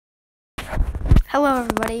Hello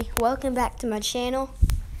everybody, welcome back to my channel.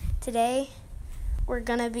 Today we're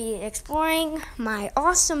gonna be exploring my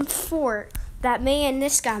awesome fort that me and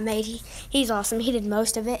this guy made. He's awesome, he did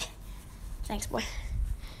most of it. Thanks boy.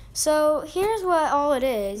 So here's what all it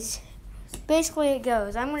is. Basically it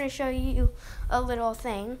goes, I'm gonna show you a little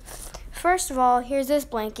thing. First of all, here's this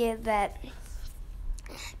blanket that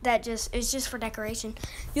is just for decoration.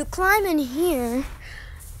 You climb in here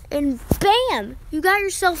and bam, you got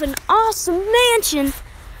yourself an awesome mansion.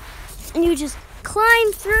 And you just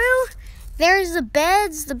climb through. There's the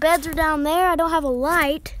beds. The beds are down there. I don't have a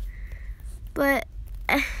light, but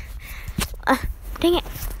dang it.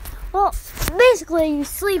 Well, basically you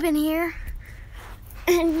sleep in here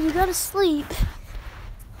and you go to sleep.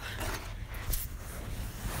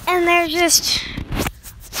 And there's just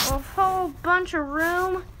a whole bunch of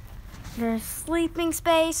room. There's sleeping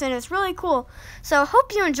space, and it's really cool. So,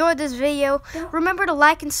 hope you enjoyed this video. Remember to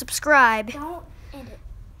like and subscribe. Don't end it.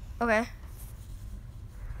 Okay.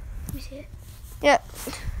 Let me see it. Yep.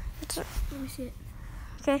 Let me see it.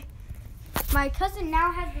 Okay. My cousin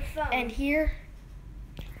now has the phone. And here's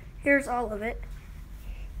all of it.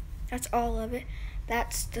 That's all of it.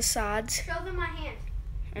 That's the sods. Show them my hand.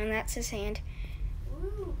 And that's his hand.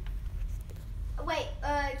 Ooh. Wait,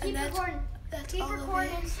 keep that's- recording. that's Keep all of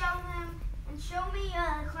recording it. and show them, and show me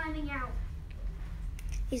climbing out.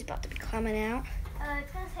 He's about to be climbing out.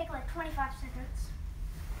 It's gonna take like 25 seconds.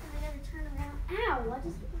 I gotta turn around. Ow! I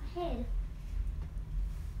just hit my head.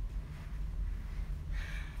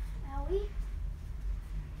 Owie.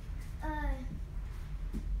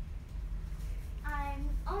 I'm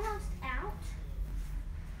almost out.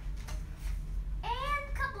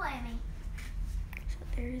 And kablammy. So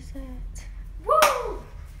there's that. Woo!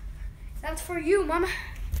 That's for you, Mama.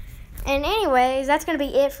 And anyways, that's going to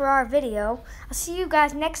be it for our video. I'll see you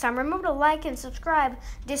guys next time. Remember to like and subscribe.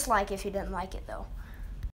 Dislike if you didn't like it, though.